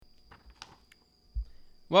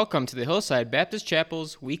Welcome to the Hillside Baptist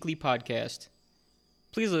Chapel's weekly podcast.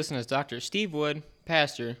 Please listen as Dr. Steve Wood,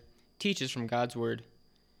 pastor, teaches from God's Word.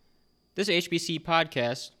 This HBC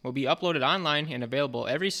podcast will be uploaded online and available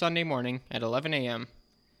every Sunday morning at 11 a.m.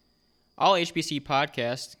 All HBC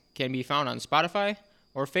podcasts can be found on Spotify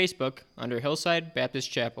or Facebook under Hillside Baptist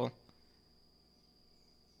Chapel.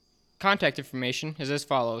 Contact information is as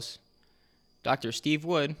follows. Dr. Steve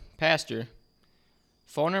Wood, pastor.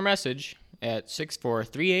 Phone or message at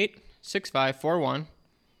 6438-6541.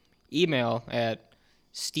 Email at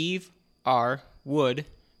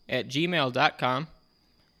steverwood@gmail.com.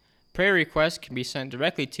 Prayer requests can be sent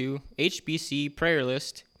directly to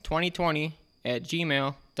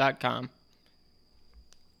hbcprayerlist2020@gmail.com.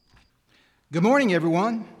 Good morning,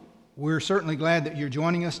 everyone. We're certainly glad that you're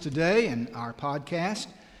joining us today in our podcast,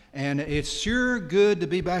 and it's sure good to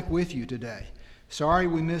be back with you today. Sorry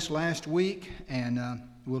we missed last week, and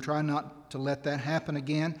we'll try not to let that happen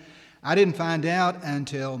again. I didn't find out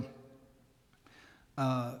until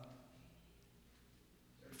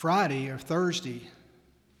Friday or Thursday.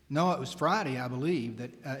 No, it was Friday, I believe,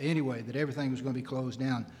 that everything was going to be closed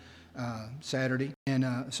down Saturday.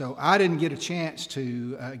 And so I didn't get a chance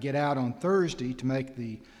to get out on Thursday to make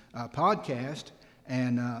the podcast.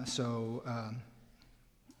 And so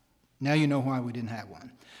now you know why we didn't have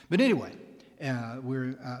one. But anyway,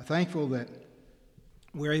 we're thankful that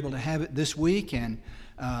we're able to have it this week, and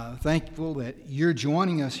thankful that you're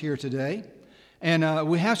joining us here today. And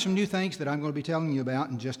we have some new things that I'm going to be telling you about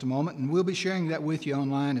in just a moment, and we'll be sharing that with you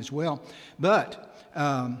online as well. But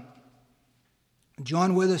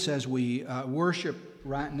join with us as we worship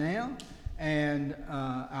right now. And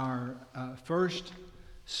our first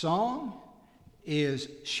song is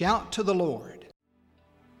Shout to the Lord.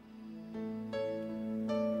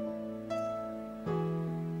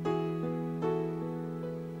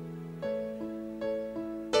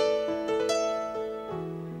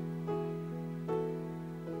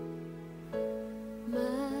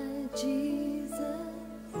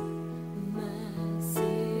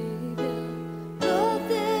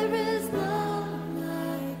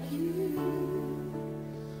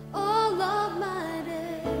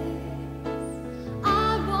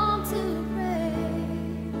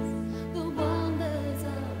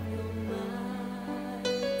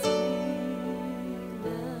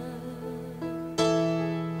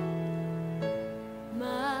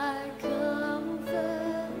 My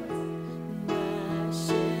comfort, my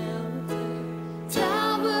shelter.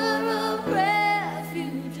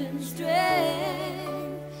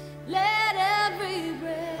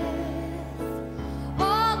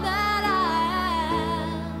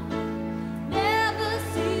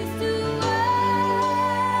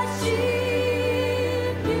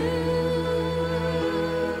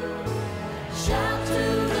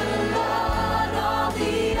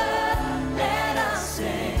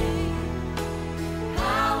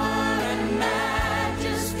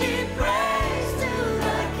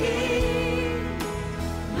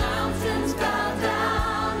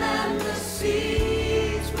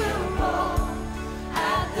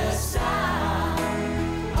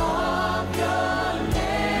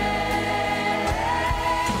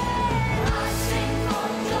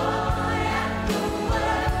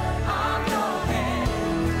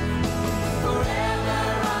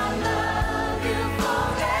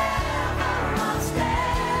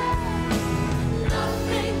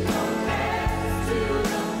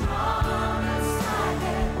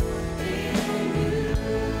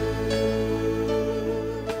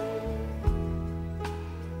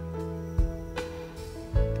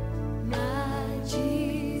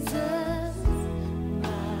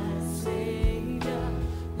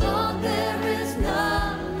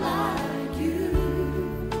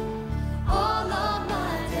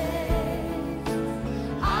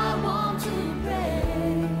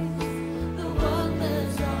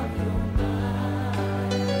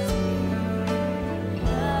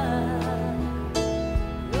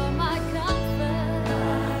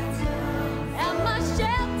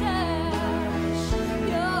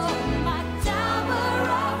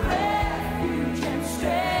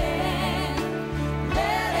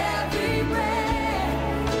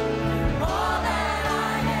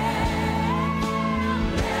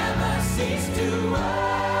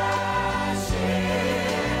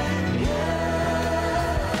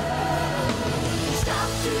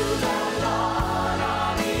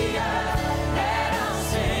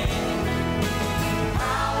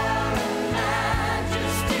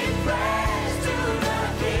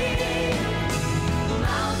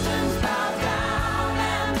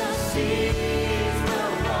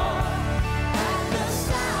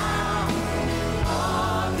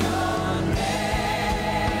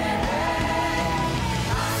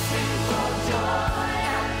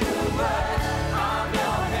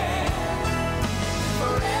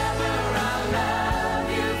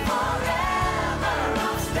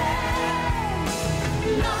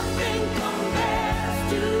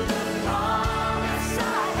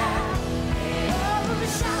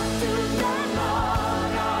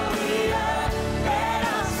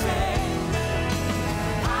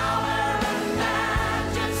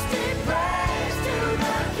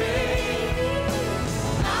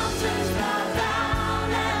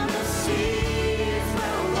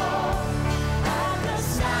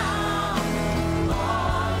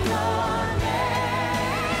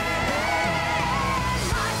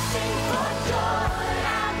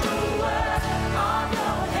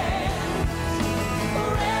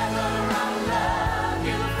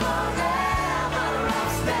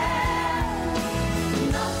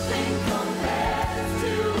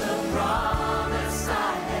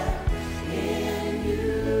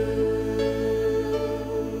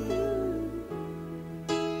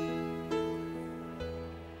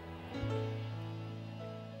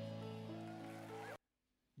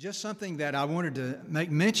 just something that I wanted to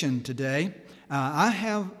make mention today. I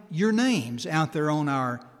have your names out there on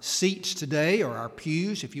our seats today, or our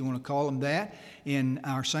pews, if you want to call them that, in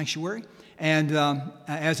our sanctuary. And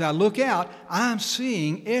as I look out, I'm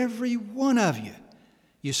seeing every one of you.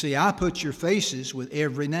 You see, I put your faces with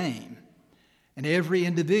every name and every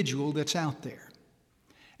individual that's out there.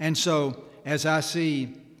 And so, as I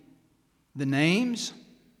see the names,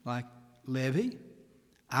 like Levy,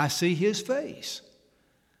 I see his face.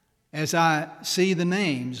 As I see the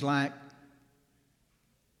names like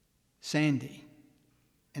Sandy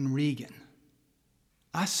and Regan,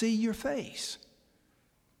 I see your face.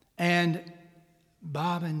 And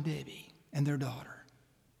Bob and Debbie and their daughter,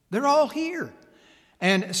 they're all here.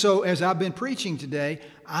 And so as I've been preaching today,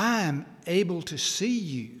 I'm able to see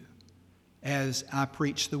you as I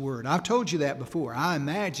preach the word. I've told you that before. I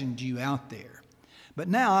imagined you out there. But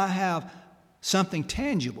now I have something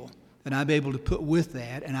tangible that I'm able to put with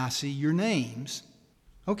that, and I see your names.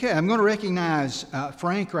 Okay, I'm going to recognize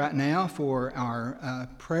Frank right now for our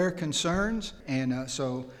prayer concerns. And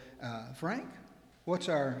Frank, what's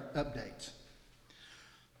our updates?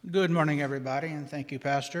 Good morning, everybody, and thank you,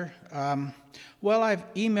 Pastor. Well,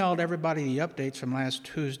 I've emailed everybody the updates from last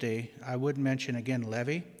Tuesday. I would mention again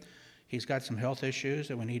Levy. He's got some health issues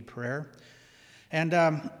that we need prayer. And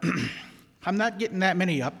I'm not getting that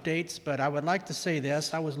many updates, but I would like to say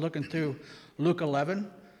this. I was looking through Luke 11,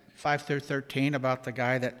 5 through 13, about the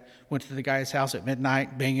guy that went to the guy's house at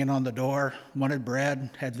midnight, banging on the door, wanted bread,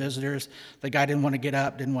 had visitors. The guy didn't want to get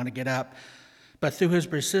up. But through his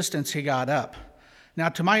persistence, he got up. Now,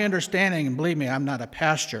 to my understanding, and believe me, I'm not a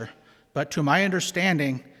pastor, but to my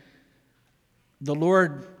understanding, the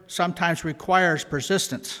Lord sometimes requires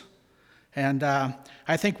persistence. And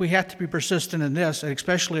I think we have to be persistent in this, and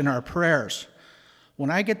especially in our prayers. When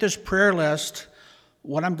I get this prayer list,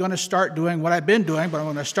 what I'm going to start doing, what I've been doing, but I'm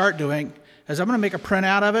going to start doing, is I'm going to make a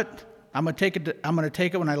printout of it. I'm going to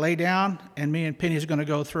take it when I lay down, and me and Penny's going to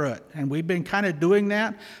go through it. And we've been kind of doing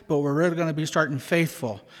that, but we're really going to be starting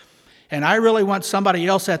faithful. And I really want somebody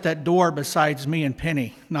else at that door besides me and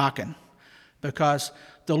Penny knocking, because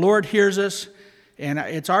the Lord hears us, and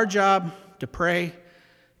it's our job to pray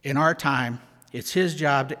in our time. It's His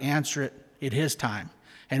job to answer it at His time.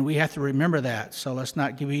 And we have to remember that. So let's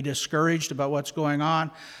not be discouraged about what's going on.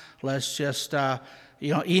 Let's just,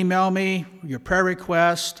 email me your prayer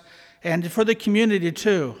request. And for the community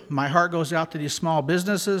too. My heart goes out to these small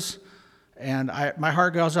businesses, and my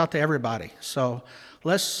heart goes out to everybody. So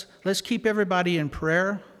let's keep everybody in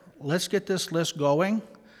prayer. Let's get this list going.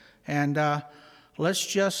 And let's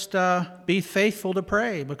just be faithful to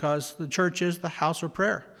pray, because the church is the house of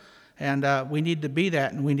prayer. And we need to be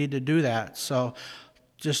that, and we need to do that. So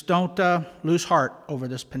just don't lose heart over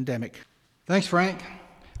this pandemic. Thanks, Frank.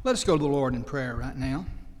 Let us go to the Lord in prayer right now.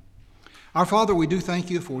 Our Father, we do thank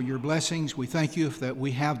you for your blessings. We thank you that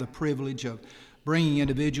we have the privilege of bringing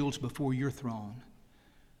individuals before your throne.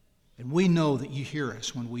 And we know that you hear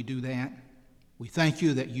us when we do that. We thank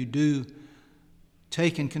you that you do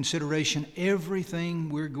take in consideration everything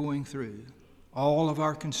we're going through, all of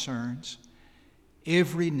our concerns,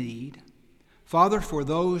 every need. Father, for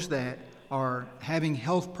those that are having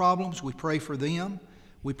health problems, we pray for them.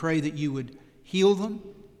 We pray that you would heal them.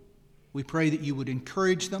 We pray that you would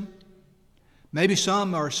encourage them. Maybe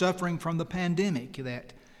some are suffering from the pandemic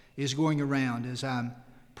that is going around as I'm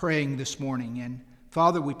praying this morning. And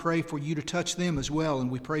Father, we pray for you to touch them as well, and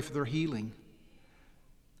we pray for their healing.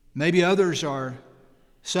 Maybe others are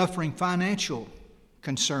suffering financial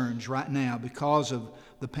concerns right now because of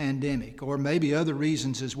the pandemic, or maybe other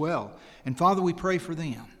reasons as well. And Father, we pray for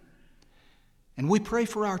them. And we pray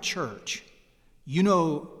for our church. You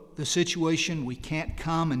know the situation. We can't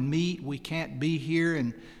come and meet. We can't be here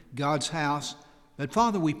in God's house. But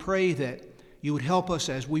Father, we pray that you would help us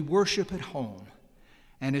as we worship at home,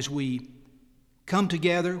 and as we come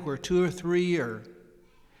together where 2 or 3 or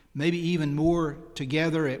maybe even more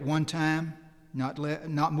together at one time.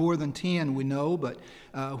 Not more than 10, we know, but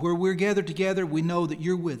where we're gathered together, we know that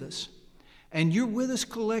you're with us. And you're with us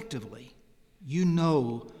collectively. You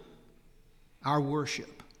know our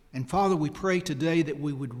worship. And Father, we pray today that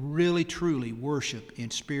we would really, truly worship in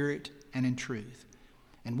spirit and in truth.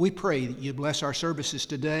 And we pray that you bless our services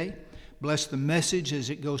today, bless the message as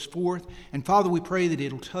it goes forth. And Father, we pray that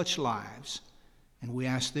it'll touch lives. And we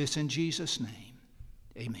ask this in Jesus' name.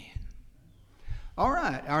 Amen. All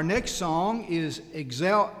right, our next song is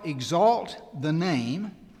Exalt the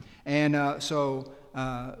Name. And so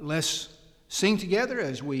let's sing together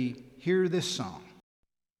as we hear this song.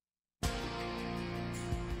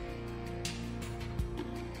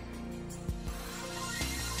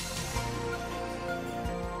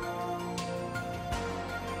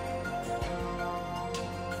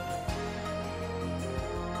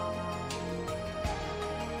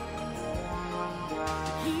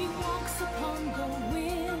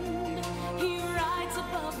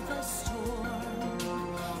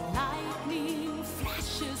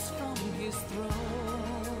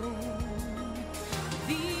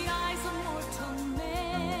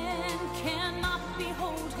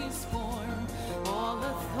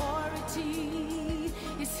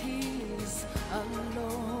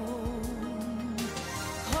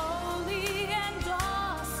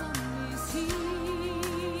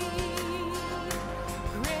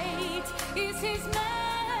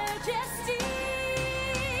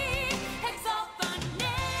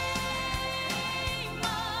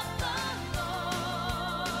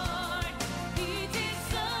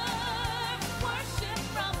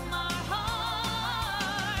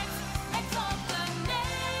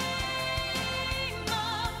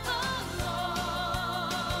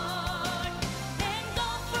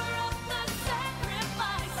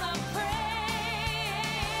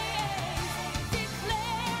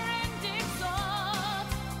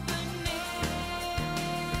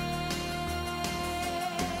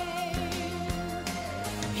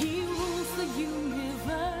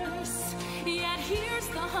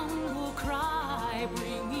 cry,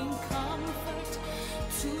 bringing comfort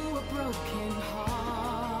to a broken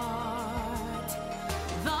heart.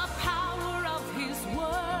 The power of His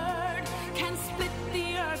word can split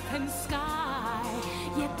the earth and sky,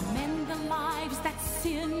 yet mend the lives that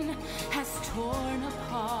sin has torn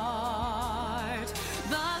apart.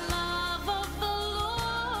 The love of the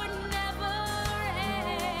Lord never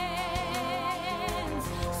ends.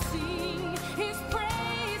 Sing His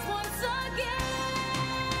praise once again.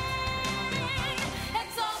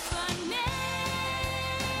 Exalt the name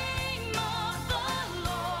of the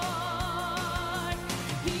Lord.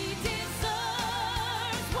 He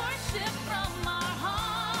deserves worship from our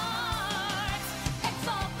hearts.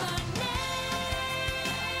 Exalt the name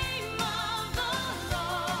of the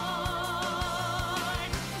Lord,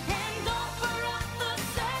 and offer up the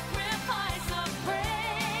sacrifice of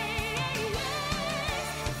praise.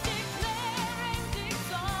 Declare and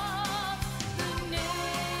exalt the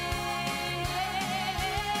name.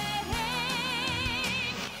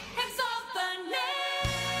 Exalt the name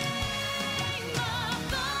of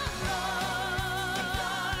the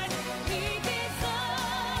Lord. He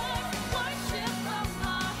deserves worship from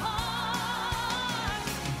our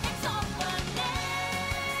hearts. Exalt the name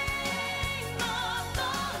of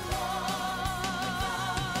the Lord,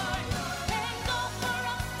 and offer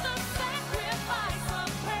up the sacrifice of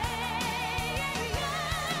praise.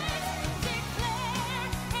 Declare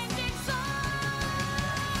and exalt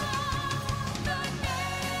the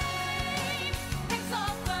name.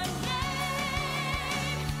 Exalt the name.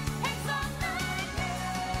 Exalt the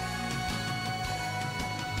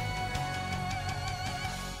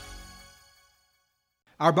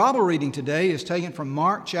Our Bible reading today is taken from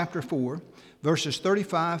Mark chapter 4, verses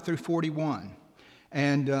 35 through 41.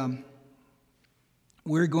 And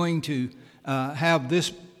we're going to have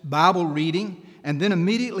this Bible reading, and then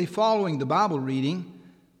immediately following the Bible reading,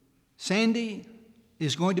 Sandy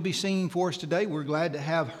is going to be singing for us today. We're glad to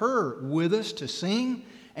have her with us to sing,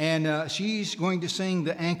 and she's going to sing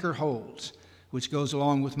The Anchor Holds, which goes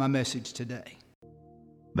along with my message today.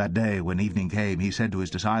 That day, when evening came, he said to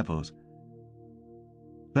his disciples,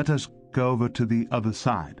 "Let us go over to the other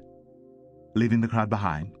side." Leaving the crowd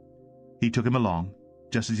behind, he took him along,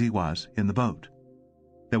 just as he was, in the boat.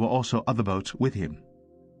 There were also other boats with him.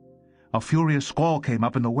 A furious squall came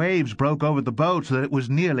up, and the waves broke over the boat so that it was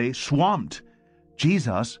nearly swamped.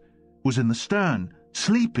 Jesus was in the stern,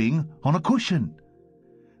 sleeping on a cushion.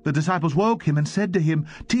 The disciples woke him and said to him,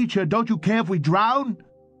 "Teacher, don't you care if we drown?"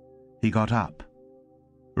 He got up,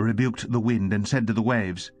 rebuked the wind, and said to the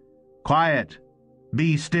waves, "Quiet,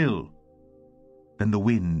 be still." Then the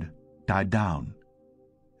wind died down,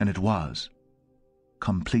 and it was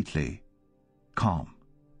completely calm.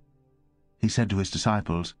 He said to his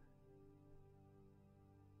disciples,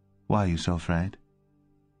 "Why are you so afraid?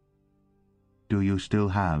 Do you still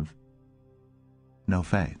have no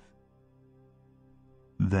faith?"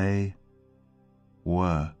 They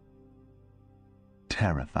were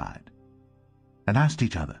terrified and asked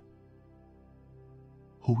each other,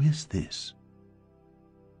 "Who is this?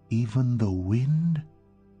 Even the wind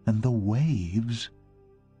and the waves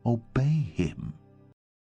obey him."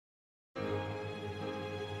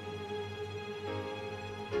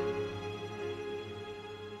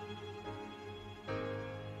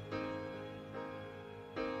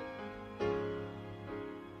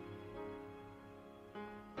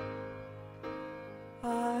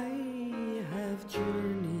 I have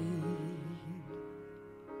journeyed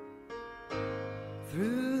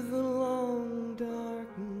through the long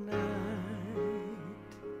dark night,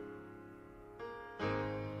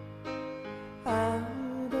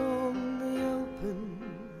 out on the open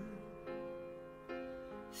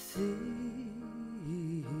sea.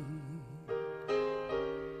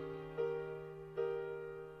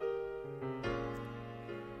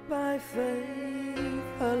 By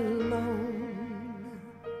faith alone,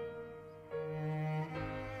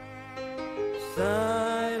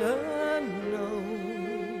 sight unknown,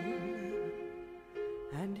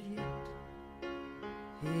 and yet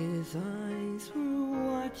his eyes were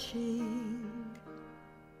watching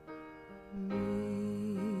me,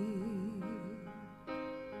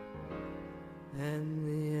 and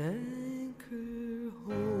the anchor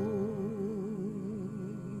holds,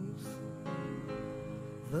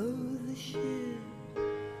 though the ship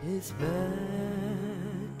is battered,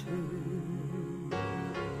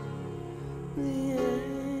 the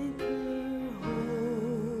anchor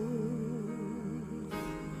holds,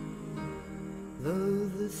 though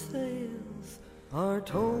the sails are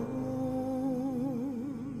torn.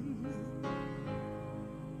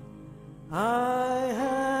 I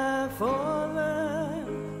have fallen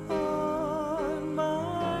on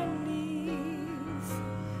my knees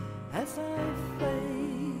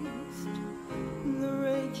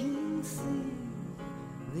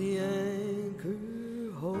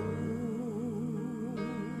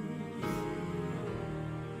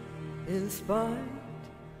in spite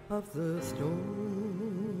of the storm.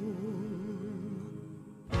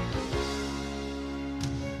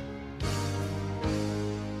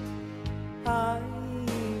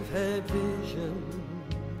 I've had visions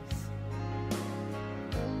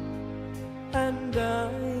and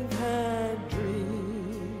I've had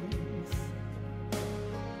dreams.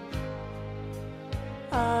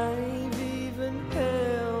 I've even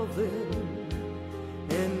held them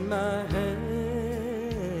in my hands.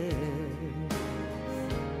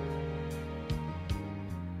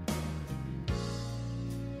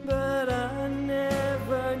 But I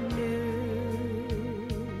never knew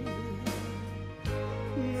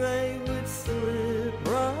they would slip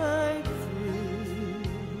right through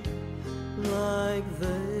like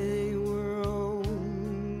they were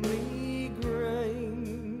only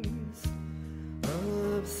grains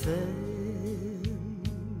of sand.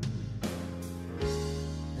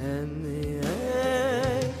 And the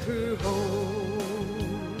anchor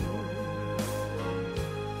holds,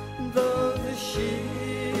 though the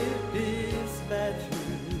ship is battered.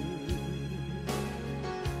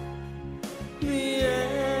 The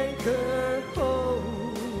anchor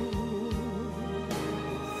holds,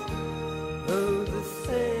 though the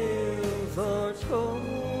sails are torn.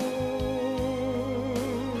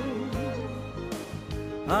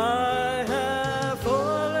 I have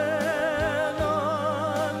fallen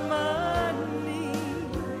on my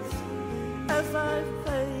knees as I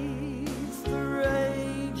face the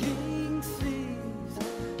raging seas.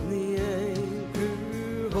 The anchor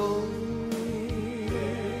holds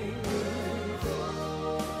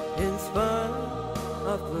in spite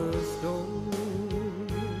of the storm.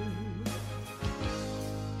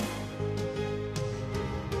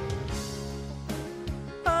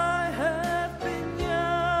 I have been young,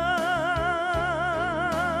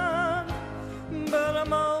 but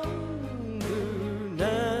I'm older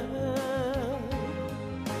now,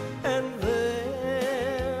 and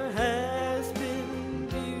there has been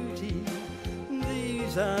beauty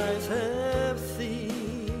these eyes have seen.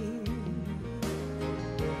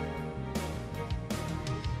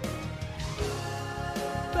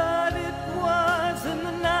 But it was in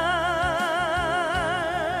the night,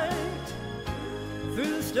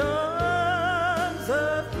 through the storms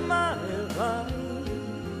of my life.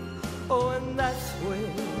 Oh, and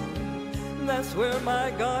that's where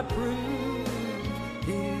my God proved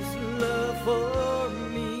His love for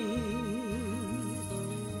me.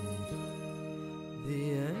 The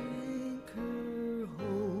anchor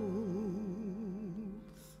holds,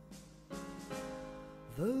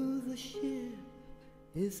 though the ship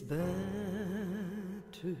is battered.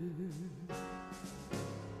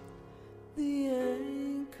 The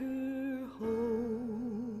anchor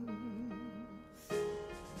holds,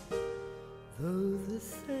 though the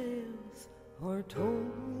sails are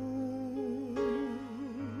torn.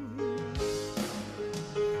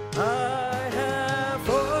 I have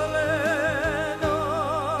fallen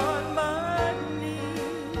on my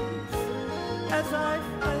knees as I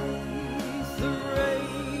face the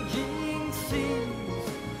raging seas.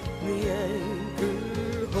 The anchor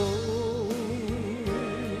holds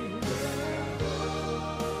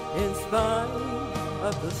in spite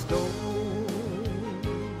of the storm.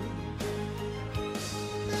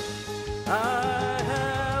 I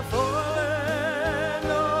have fallen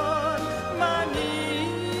on my knees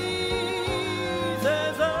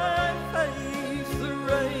as I face the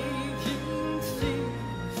raging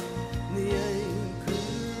seas. The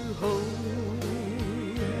anchor holds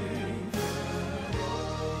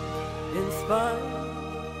in spite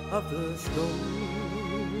of the storm.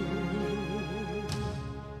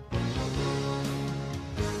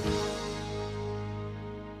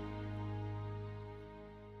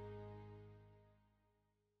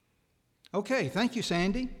 Okay, thank you,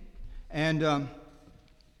 Sandy. And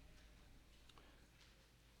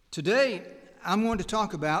today I'm going to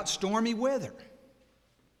talk about stormy weather.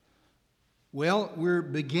 Well, we're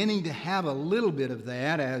beginning to have a little bit of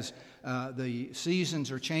that as the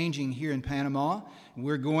seasons are changing here in Panama.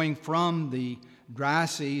 We're going from the dry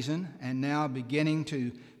season and now beginning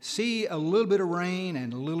to see a little bit of rain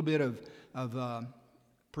and a little bit of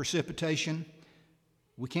precipitation.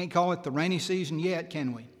 We can't call it the rainy season yet,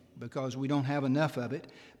 can we? Because we don't have enough of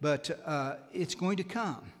it, but it's going to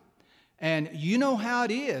come. And you know how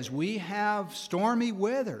it is. We have stormy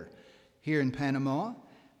weather here in Panama.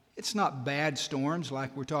 It's not bad storms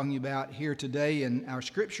like we're talking about here today in our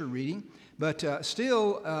scripture reading, but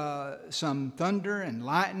still some thunder and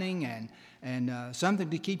lightning and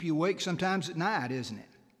something to keep you awake sometimes at night, isn't it?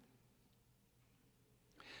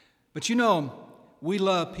 But you know, we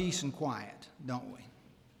love peace and quiet, don't we?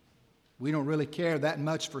 We don't really care that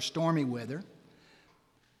much for stormy weather.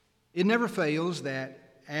 It never fails that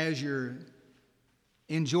as you're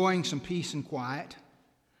enjoying some peace and quiet,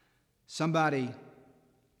 somebody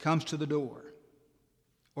comes to the door,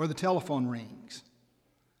 or the telephone rings,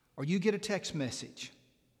 or you get a text message,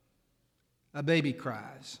 a baby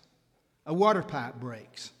cries, a water pipe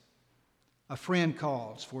breaks, a friend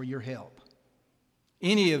calls for your help.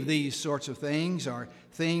 Any of these sorts of things are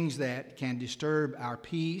things that can disturb our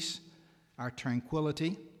peace, our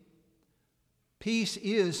tranquility. Peace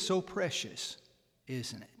is so precious,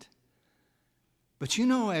 isn't it? But you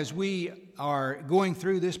know, as we are going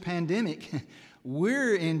through this pandemic,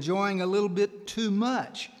 we're enjoying a little bit too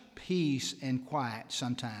much peace and quiet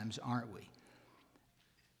sometimes, aren't we?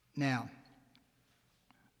 Now,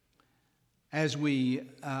 as we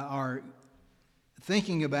are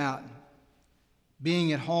thinking about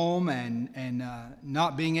being at home and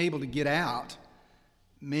not being able to get out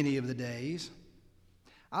many of the days,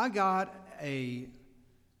 I got a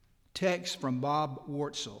text from Bob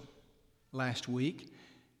Wartzel last week,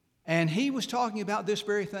 and he was talking about this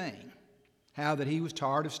very thing, how that he was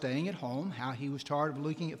tired of staying at home, how he was tired of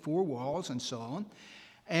looking at four walls and so on.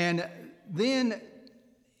 And then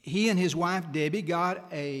he and his wife Debbie got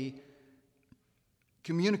a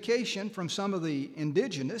communication from some of the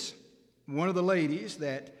indigenous. One of the ladies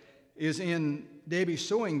that is in Debbie's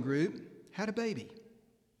sewing group had a baby.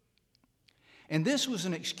 And this was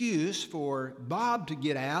an excuse for Bob to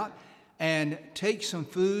get out and take some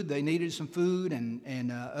food. They needed some food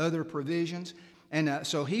and other provisions. And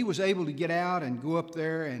so he was able to get out and go up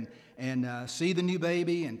there and see the new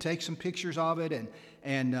baby and take some pictures of it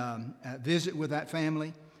and visit with that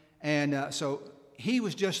family. And so he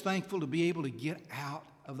was just thankful to be able to get out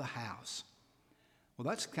of the house. Well,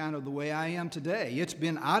 that's kind of the way I am today. It's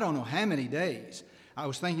been, I don't know how many days. I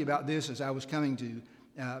was thinking about this as I was coming to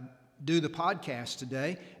do the podcast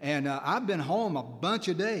today, and I've been home a bunch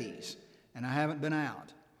of days, and I haven't been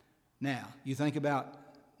out. Now, you think about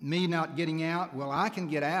me not getting out. Well, I can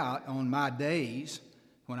get out on my days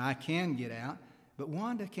when I can get out, but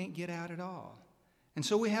Wanda can't get out at all. And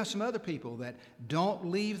so we have some other people that don't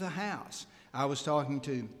leave the house. I was talking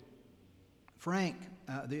to Frank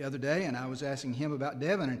the other day, and I was asking him about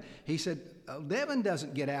Devin, and he said, Devin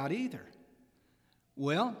doesn't get out either.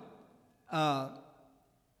 Well,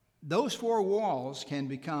 those four walls can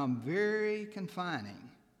become very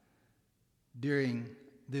confining during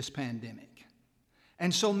this pandemic.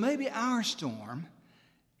 And so maybe our storm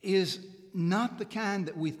is not the kind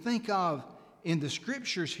that we think of in the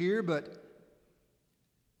scriptures here, but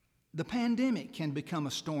the pandemic can become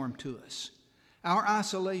a storm to us. Our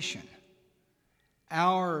isolation,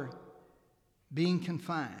 our being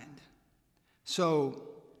confined. So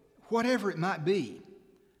whatever it might be,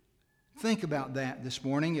 think about that this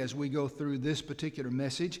morning as we go through this particular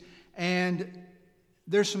message. And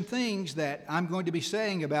there's some things that I'm going to be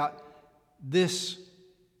saying about this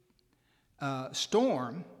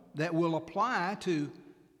storm that will apply to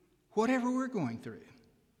whatever we're going through.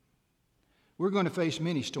 We're going to face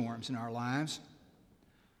many storms in our lives.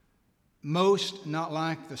 Most not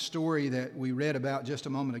like the story that we read about just a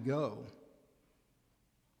moment ago.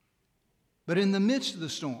 But in the midst of the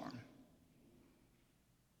storm,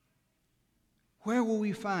 where will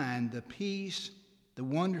we find the peace, the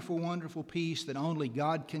wonderful, wonderful peace that only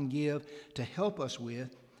God can give to help us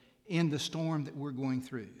with in the storm that we're going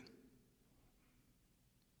through?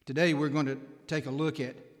 Today we're going to take a look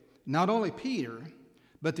at not only Peter,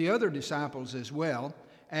 but the other disciples as well,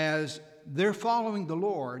 as they're following the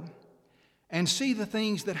Lord, and see the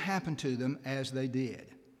things that happened to them as they did.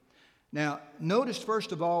 Now, notice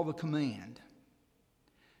first of all the command.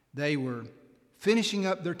 They were finishing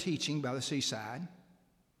up their teaching by the seaside.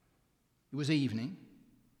 It was evening.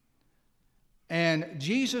 And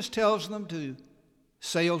Jesus tells them to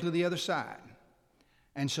sail to the other side.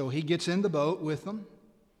 And so he gets in the boat with them,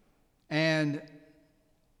 and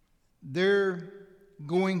they're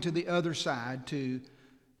going to the other side to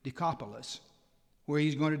Decapolis, where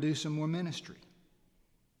he's going to do some more ministry.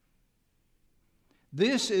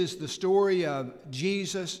 This is the story of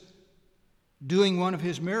Jesus doing one of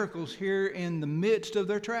his miracles here in the midst of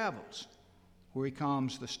their travels, where he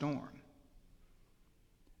calms the storm.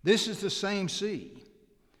 This is the same sea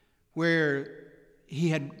where he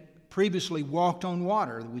had previously walked on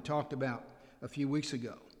water that we talked about a few weeks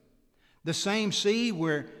ago. The same sea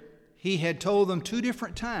where he had told them 2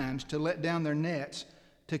 different times to let down their nets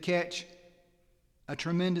to catch a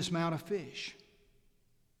tremendous amount of fish.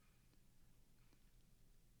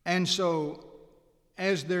 And so,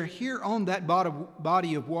 as they're here on that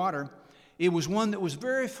body of water, it was one that was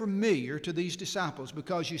very familiar to these disciples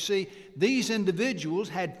because, you see, these individuals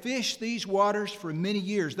had fished these waters for many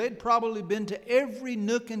years. They'd probably been to every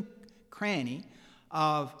nook and cranny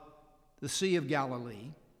of the Sea of Galilee,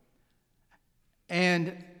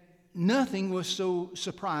 and nothing was so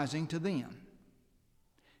surprising to them,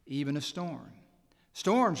 even a storm.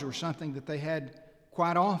 Storms were something that they had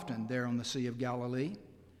quite often there on the Sea of Galilee.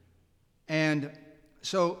 And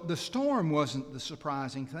so the storm wasn't the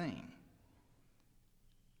surprising thing.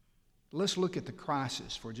 Let's look at the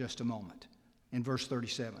crisis for just a moment in verse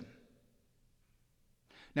 37.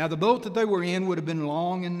 Now the boat that they were in would have been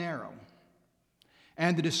long and narrow,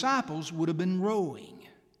 and the disciples would have been rowing.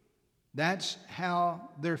 That's how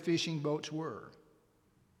their fishing boats were.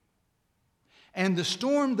 And the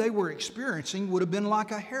storm they were experiencing would have been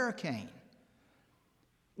like a hurricane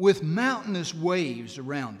with mountainous waves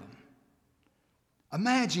around them.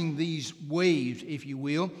 Imagine these waves, if you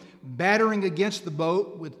will, battering against the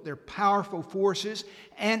boat with their powerful forces,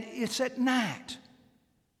 and it's at night.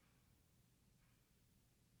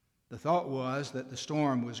 The thought was that the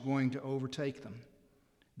storm was going to overtake them.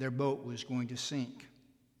 Their boat was going to sink.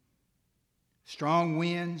 Strong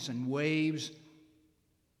winds and waves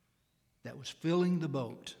that was filling the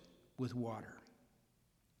boat with water.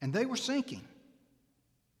 And they were sinking.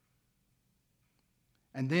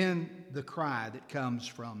 And then the cry that comes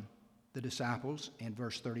from the disciples in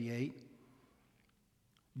verse 38.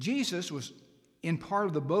 Jesus was in part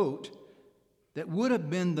of the boat that would have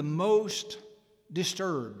been the most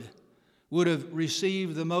disturbed, would have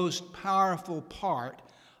received the most powerful part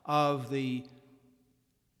of the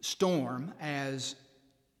storm as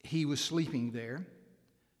he was sleeping there.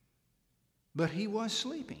 But he was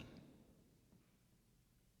sleeping.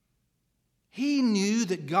 He knew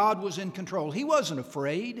that God was in control. He wasn't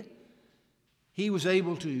afraid. He was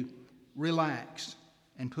able to relax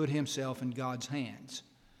and put himself in God's hands.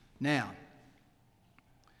 Now,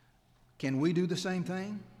 can we do the same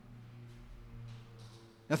thing?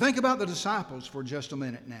 Now think about the disciples for just a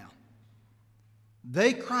minute now.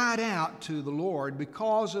 They cried out to the Lord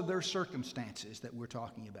because of their circumstances that we're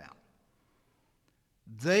talking about.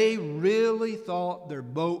 They really thought their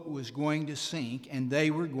boat was going to sink and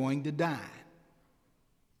they were going to die.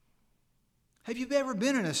 Have you ever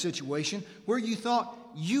been in a situation where you thought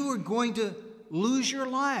you were going to lose your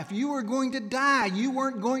life? You were going to die. You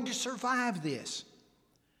weren't going to survive this.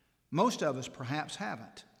 Most of us perhaps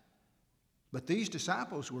haven't. But these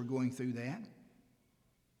disciples were going through that.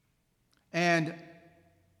 And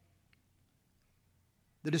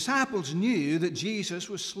the disciples knew that Jesus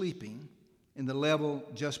was sleeping in the level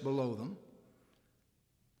just below them.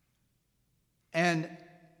 And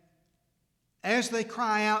as they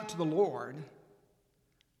cry out to the Lord,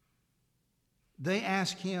 they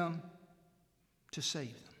ask him to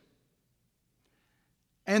save them.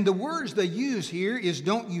 And the words they use here is,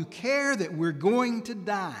 "Don't you care that we're going to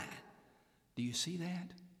die?" Do you see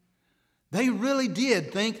that? They really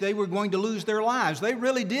did think they were going to lose their lives. They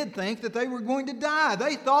really did think that they were going to die.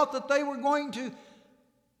 They thought that they were going to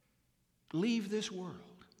leave this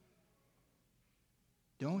world.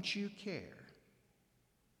 Don't you care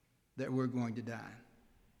that we're going to die?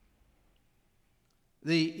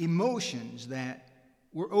 The emotions that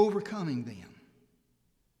were overcoming them.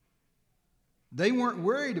 They weren't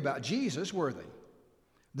worried about Jesus, were they?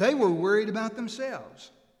 They were worried about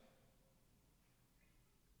themselves.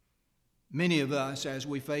 Many of us, as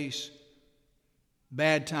we face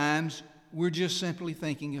bad times, we're just simply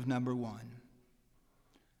thinking of number one.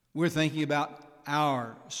 We're thinking about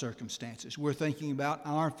our circumstances. We're thinking about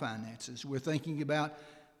our finances. We're thinking about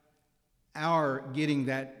our getting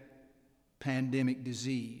that pandemic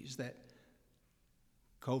disease, that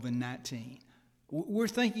COVID-19. We're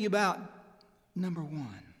thinking about number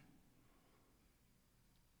one.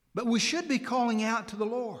 But we should be calling out to the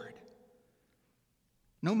Lord.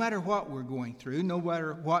 No matter what we're going through, no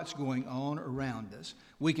matter what's going on around us,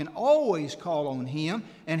 we can always call on Him,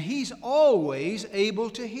 and He's always able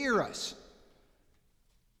to hear us.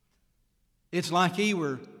 It's like He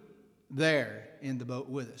were there in the boat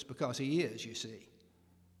with us, because He is, you see.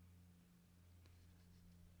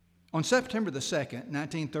 On September the 2nd,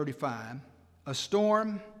 1935, a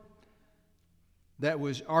storm that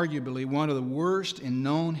was arguably one of the worst in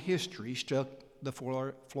known history struck the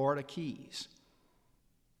Florida Keys.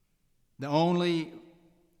 The only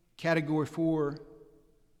Category 4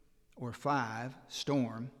 or 5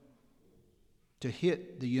 storm to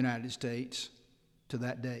hit the United States to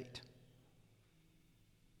that date.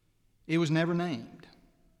 It was never named.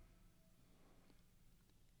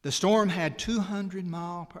 The storm had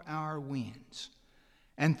 200-mile-per-hour winds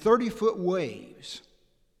and 30-foot waves.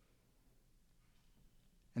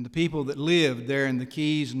 And the people that lived there in the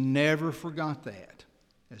Keys never forgot that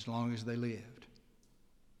as long as they lived.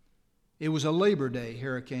 It was a Labor Day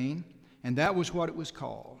hurricane, and that was what it was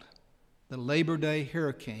called. The Labor Day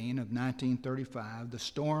hurricane of 1935, the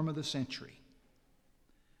storm of the century.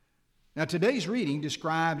 Now, today's reading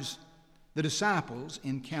describes the disciples'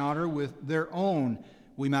 encounter with their own,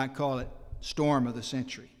 we might call it, storm of the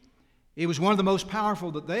century. It was one of the most powerful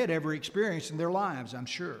that they had ever experienced in their lives, I'm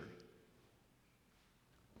sure.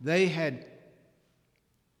 They had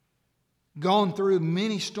gone through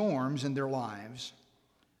many storms in their lives,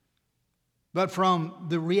 but from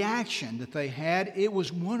the reaction that they had, it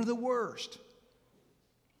was one of the worst.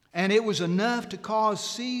 And it was enough to cause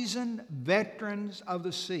seasoned veterans of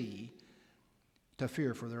the sea to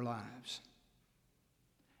fear for their lives.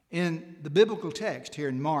 In the biblical text here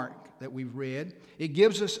in Mark that we've read, it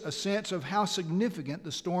gives us a sense of how significant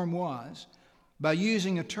the storm was by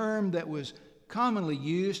using a term that was commonly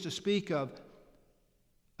used to speak of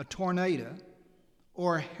a tornado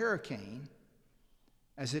or a hurricane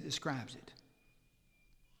as it describes it.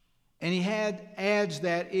 And he adds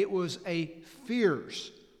that it was a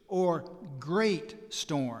fierce or great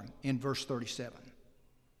storm in verse 37.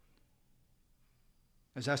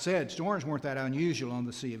 As I said, storms weren't that unusual on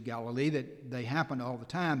the Sea of Galilee, that they happened all the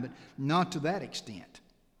time, but not to that extent.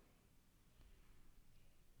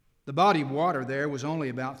 The body of water there was only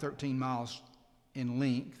about 13 miles in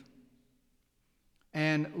length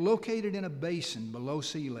and located in a basin below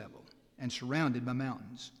sea level and surrounded by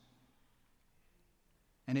mountains.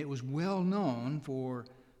 And it was well known for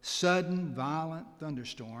sudden, violent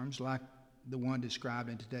thunderstorms like the one described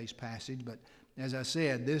in today's passage, but as I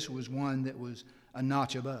said, this was one that was a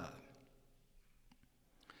notch above.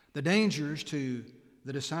 The dangers to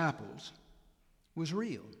the disciples was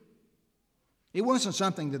real. It wasn't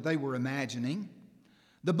something that they were imagining.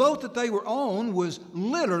 The boat that they were on was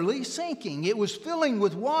literally sinking. It was filling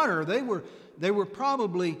with water. They were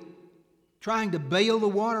probably trying to bail the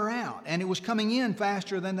water out, and it was coming in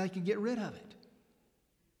faster than they could get rid of it.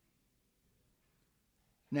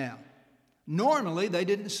 Now, normally they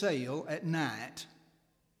didn't sail at night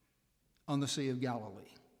on the Sea of Galilee.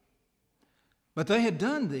 But they had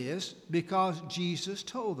done this because Jesus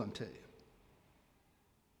told them to.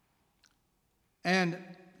 And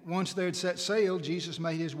once they had set sail, Jesus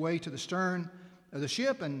made his way to the stern of the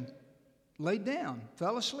ship and laid down,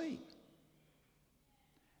 fell asleep.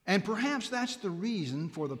 And perhaps that's the reason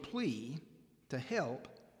for the plea to help.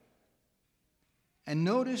 And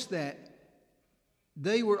notice that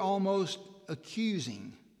they were almost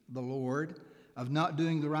accusing the Lord of not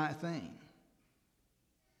doing the right thing.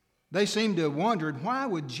 They seemed to have wondered, why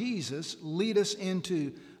would Jesus lead us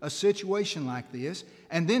into a situation like this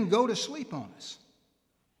and then go to sleep on us?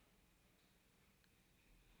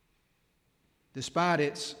 Despite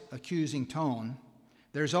its accusing tone,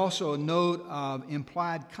 there's also a note of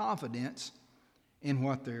implied confidence in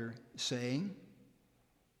what they're saying.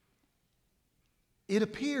 It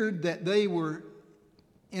appeared that they were,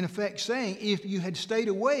 in effect, saying, if you had stayed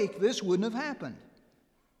awake, this wouldn't have happened.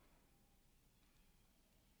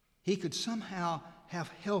 He could somehow have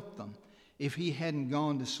helped them if he hadn't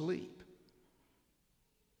gone to sleep.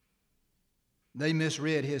 They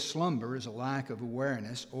misread his slumber as a lack of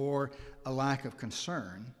awareness or a lack of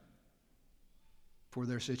concern for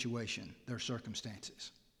their situation, their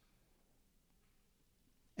circumstances.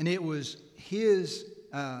 And it was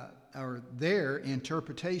their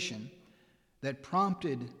interpretation that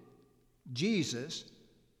prompted Jesus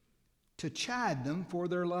to chide them for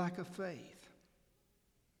their lack of faith.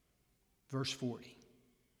 Verse 40.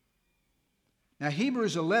 Now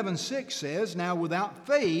Hebrews 11:6 says, now without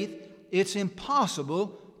faith it's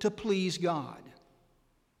impossible to please God.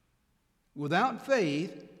 Without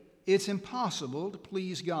faith it's impossible to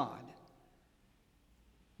please God.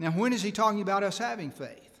 Now when is he talking about us having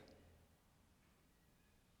faith?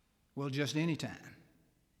 Well, just any time.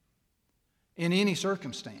 In any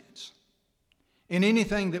circumstance. In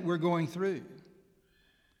anything that we're going through.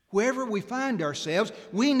 Wherever we find ourselves,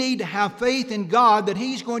 we need to have faith in God that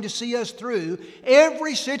he's going to see us through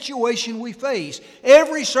every situation we face,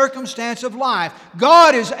 every circumstance of life.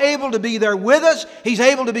 God is able to be there with us. He's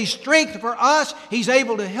able to be strength for us. He's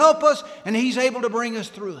able to help us, and he's able to bring us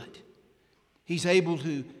through it. He's able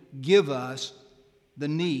to give us the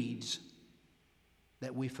needs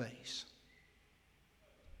that we face.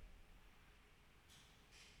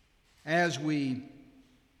 As we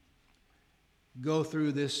go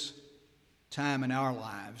through this time in our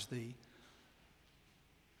lives, the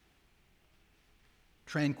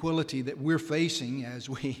tranquility that we're facing as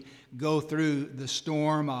we go through the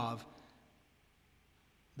storm of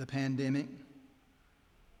the pandemic,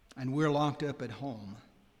 and we're locked up at home,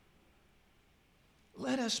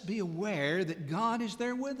 let us be aware that God is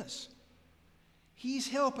there with us. He's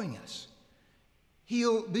helping us.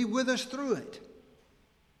 He'll be with us through it.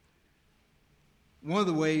 One of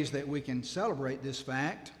the ways that we can celebrate this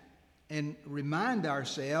fact and remind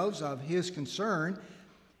ourselves of His concern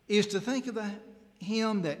is to think of the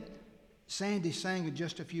hymn that Sandy sang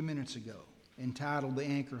just a few minutes ago, entitled "The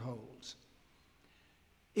Anchor Holds."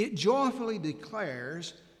 It joyfully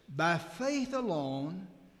declares, by faith alone,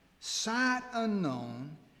 sight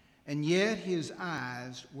unknown, and yet His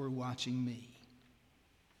eyes were watching me.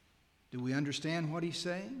 Do we understand what he's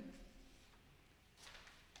saying?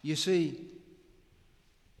 You see,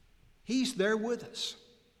 He's there with us.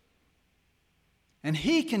 And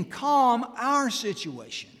He can calm our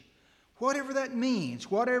situation, whatever that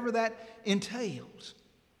means, whatever that entails.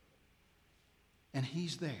 And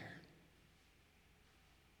He's there.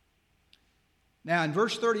 Now, in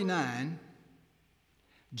verse 39,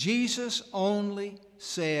 Jesus only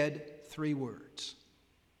said 3 words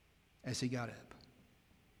as He got up.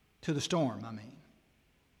 To the storm, I mean.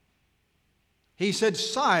 He said,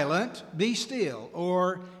 "Silent, be still,"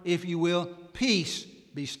 or, if you will, "Peace,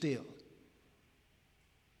 be still."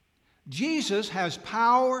 Jesus has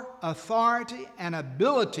power, authority, and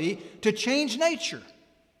ability to change nature.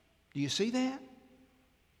 Do you see that?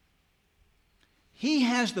 He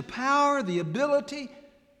has the power, the ability,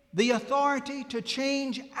 the authority to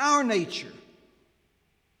change our nature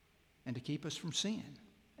and to keep us from sin.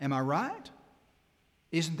 Am I right?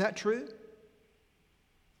 Isn't that true?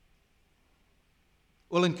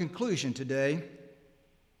 Well, in conclusion today,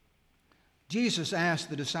 Jesus asked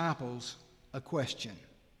the disciples a question.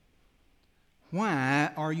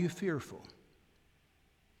 Why are you fearful?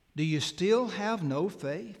 Do you still have no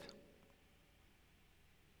faith?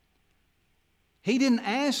 He didn't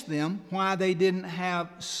ask them why they didn't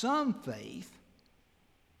have some faith,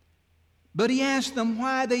 but He asked them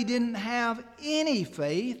why they didn't have any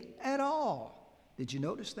faith at all. Did you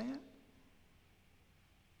notice that?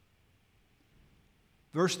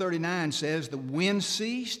 Verse 39 says, "The wind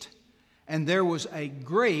ceased, and there was a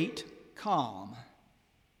great calm."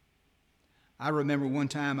 I remember one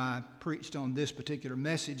time I preached on this particular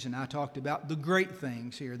message, and I talked about the great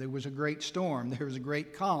things here. There was a great storm. There was a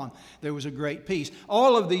great calm. There was a great peace.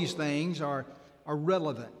 All of these things are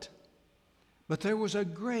relevant. But there was a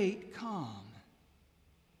great calm.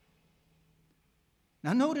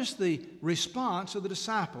 Now notice the response of the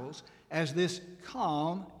disciples as this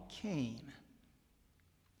calm came.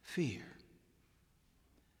 Fear.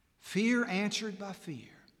 Fear answered by fear.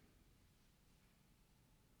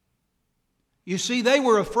 You see, they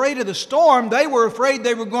were afraid of the storm. They were afraid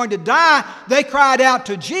they were going to die. They cried out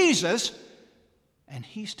to Jesus, and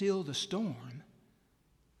He stilled the storm.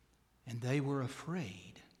 And they were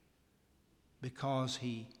afraid because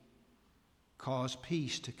He caused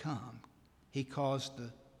peace to come. He caused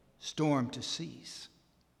the storm to cease.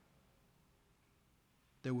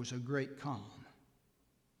 There was a great calm.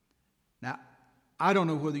 Now, I don't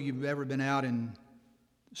know whether you've ever been out in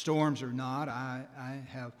storms or not. I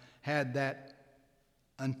have had that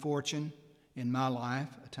unfortune in my life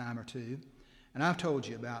a time or two. And I've told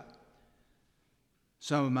you about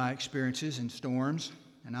some of my experiences in storms,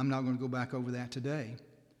 and I'm not going to go back over that today.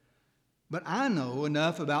 But I know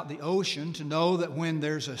enough about the ocean to know that when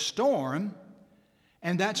there's a storm,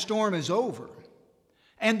 and that storm is over,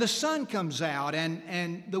 and the sun comes out,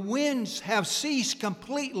 and the winds have ceased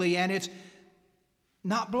completely, and it's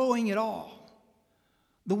not blowing at all.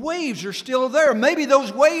 The waves are still there. Maybe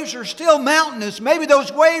those waves are still mountainous. Maybe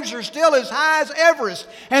those waves are still as high as Everest,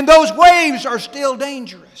 and those waves are still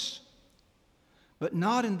dangerous. But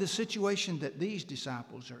not in the situation that these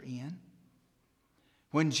disciples are in.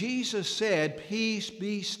 When Jesus said, "Peace,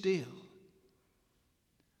 be still,"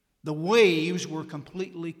 the waves were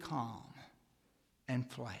completely calm and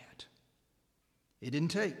flat. It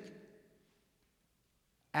didn't take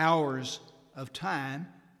hours of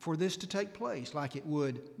time for this to take place like it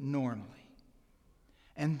would normally.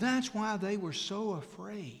 And that's why they were so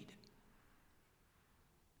afraid.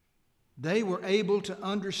 They were able to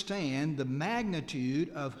understand the magnitude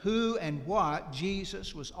of who and what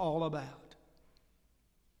Jesus was all about.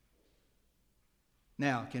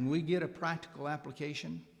 Now, can we get a practical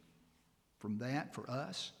application from that for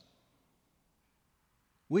us?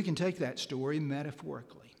 We can take that story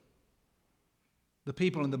metaphorically. The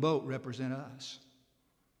people in the boat represent us.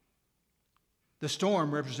 The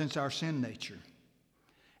storm represents our sin nature.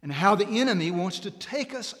 And how the enemy wants to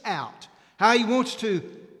take us out. How he wants to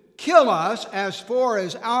kill us as far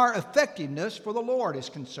as our effectiveness for the Lord is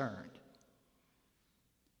concerned.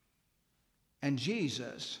 And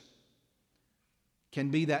Jesus can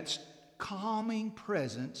be that calming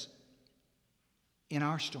presence in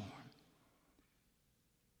our storm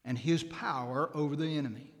and His power over the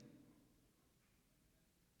enemy.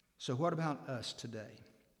 So what about us today?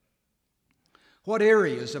 What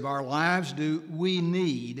areas of our lives do we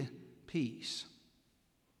need peace?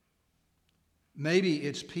 Maybe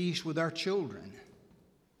it's peace with our children.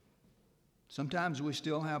 Sometimes we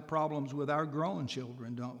still have problems with our grown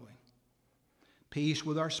children, don't we? Peace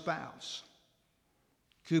with our spouse.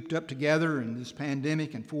 Cooped up together in this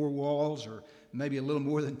pandemic in four walls, or maybe a little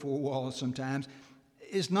more than four walls sometimes,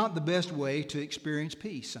 is not the best way to experience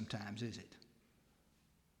peace sometimes, is it?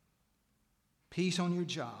 Peace on your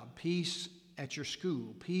job, peace at your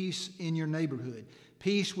school, peace in your neighborhood,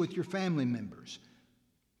 peace with your family members,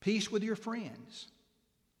 peace with your friends.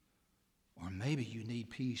 Or maybe you need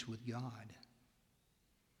peace with God.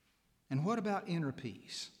 And what about inner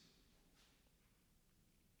peace?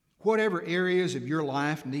 Whatever areas of your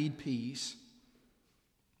life need peace,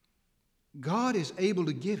 God is able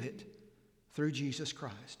to give it through Jesus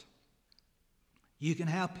Christ. You can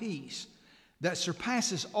have peace that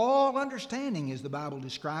surpasses all understanding, as the Bible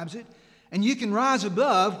describes it, and you can rise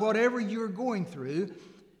above whatever you're going through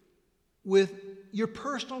with your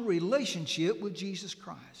personal relationship with Jesus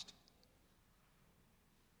Christ.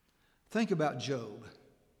 Think about Job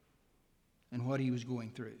and what he was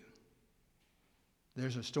going through.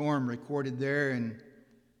 There's a storm recorded there in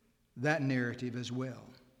that narrative as well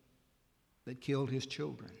that killed his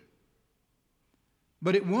children.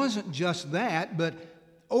 But it wasn't just that, but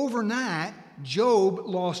overnight, Job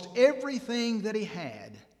lost everything that he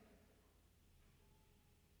had.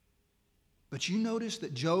 But you notice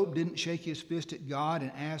that Job didn't shake his fist at God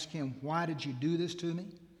and ask Him, "Why did you do this to me?"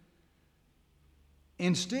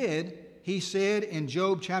 Instead, he said in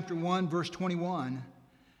Job chapter 1, verse 21,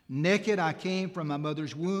 "Naked I came from my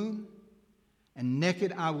mother's womb, and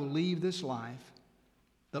naked I will leave this life.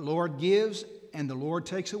 The Lord gives and the Lord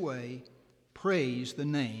takes away. Praise the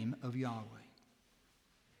name of Yahweh."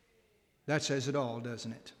 That says it all,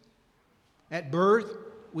 doesn't it? At birth,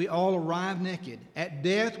 we all arrive naked. At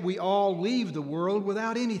death, we all leave the world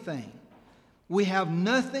without anything. We have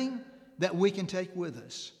nothing that we can take with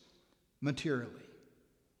us materially.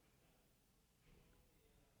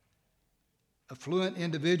 Affluent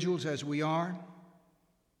individuals as we are,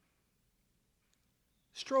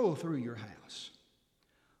 stroll through your house.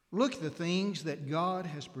 Look at the things that God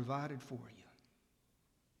has provided for you.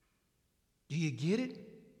 Do you get it?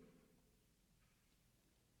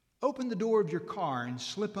 Open the door of your car and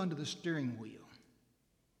slip under the steering wheel.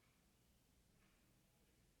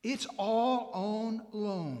 It's all on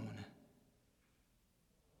loan.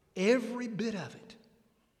 Every bit of it.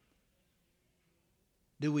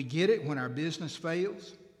 Do we get it when our business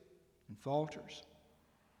fails and falters?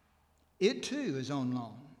 It too is on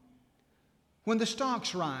loan. When the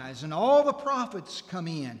stocks rise and all the profits come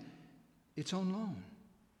in, it's on loan.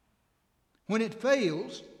 When it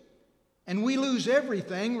fails and we lose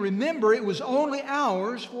everything, remember it was only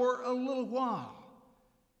ours for a little while.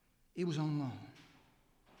 It was on loan.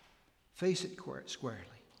 Face it squarely.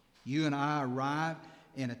 You and I arrive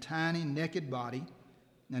in a tiny, naked body,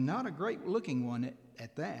 and not a great looking one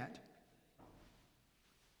at that.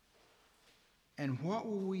 And what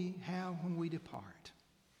will we have when we depart?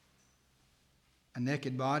 A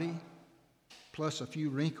naked body plus a few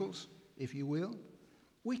wrinkles, if you will.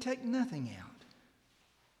 We take nothing out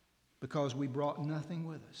because we brought nothing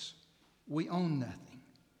with us. We own nothing.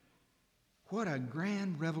 What a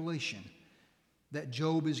grand revelation that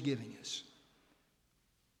Job is giving us.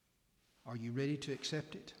 Are you ready to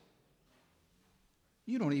accept it?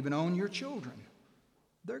 You don't even own your children.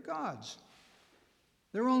 They're God's.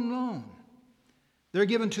 They're on loan. They're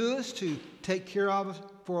given to us to take care of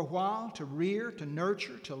for a while, to rear, to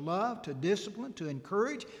nurture, to love, to discipline, to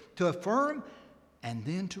encourage, to affirm, and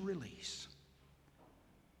then to release.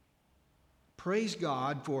 Praise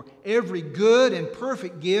God, for every good and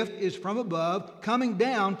perfect gift is from above, coming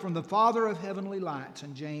down from the Father of heavenly lights,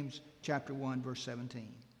 in James chapter 1, verse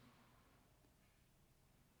 17.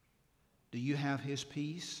 Do you have His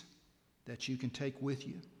peace that you can take with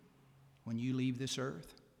you when you leave this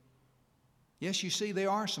earth? Yes, you see,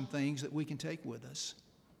 there are some things that we can take with us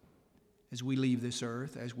as we leave this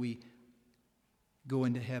earth, as we go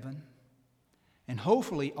into heaven. And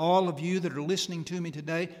hopefully all of you that are listening to me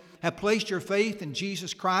today have placed your faith in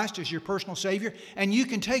Jesus Christ as your personal Savior, and you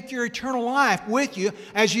can take your eternal life with you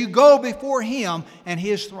as you go before Him and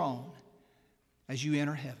His throne as you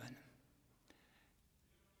enter heaven.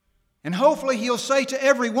 And hopefully He'll say to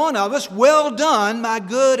every one of us, "Well done, my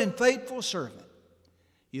good and faithful servant.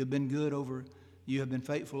 You have been good over, you have been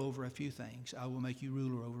faithful over a few things. I will make you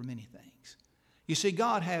ruler over many things. You see,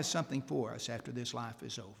 God has something for us after this life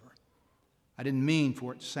is over. I didn't mean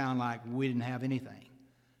for it to sound like we didn't have anything.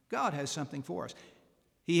 God has something for us.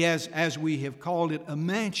 He has, as we have called it, a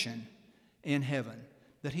mansion in heaven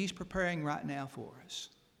that He's preparing right now for us.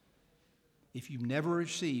 If you've never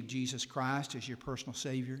received Jesus Christ as your personal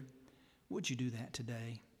Savior, would you do that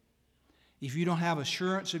today? If you don't have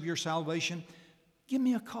assurance of your salvation, give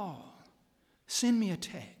me a call. Send me a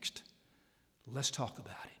text. Let's talk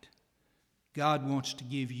about it. God wants to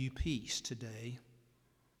give you peace today,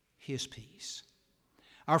 His peace.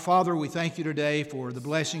 Our Father, we thank you today for the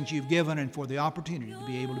blessings you've given and for the opportunity to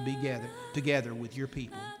be able to be together with your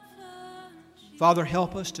people. Father,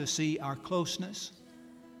 help us to see our closeness.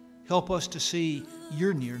 Help us to see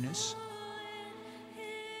your nearness.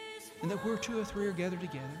 And that where two or three are gathered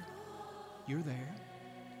together, you're there.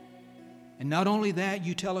 And not only that,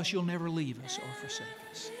 you tell us you'll never leave us or forsake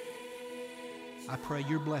us. I pray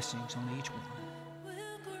your blessings on each one.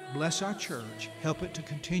 Bless our church. Help it to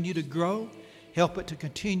continue to grow. Help it to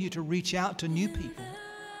continue to reach out to new people.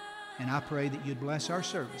 And I pray that you'd bless our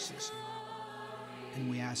services. And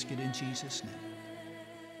we ask it in Jesus' name.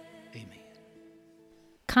 Amen.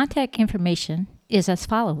 Contact information is as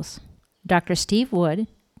follows. Dr. Steve Wood,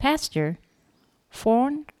 Pastor,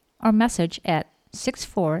 phone or message at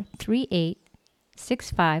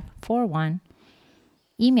 6438-6541.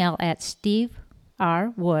 Email at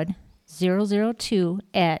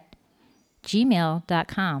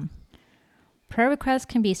steverwood002@gmail.com. Prayer requests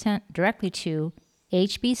can be sent directly to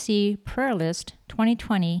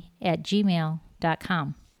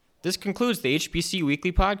hbcprayerlist2020@gmail.com. This concludes the HBC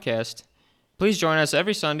Weekly Podcast. Please join us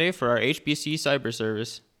every Sunday for our HBC Cyber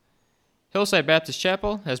Service. Hillside Baptist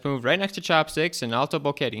Chapel has moved right next to Chopsticks in Alto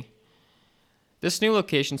Boquete. This new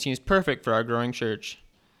location seems perfect for our growing church.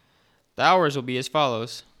 The hours will be as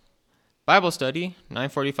follows: Bible study,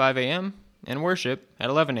 9:45 a.m., and worship at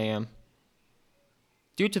 11 a.m.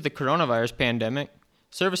 Due to the coronavirus pandemic,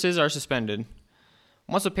 services are suspended.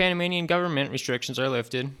 Once the Panamanian government restrictions are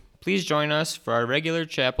lifted, please join us for our regular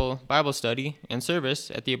chapel, Bible study, and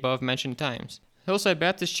service at the above-mentioned times. Hillside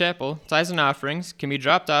Baptist Chapel tithes and offerings can be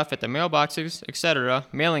dropped off at the mailboxes, etc.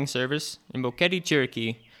 mailing service in Boquete,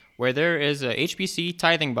 Cherokee, where there is a HBC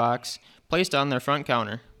tithing box placed on their front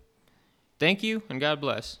counter. Thank you, and God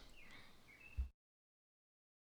bless.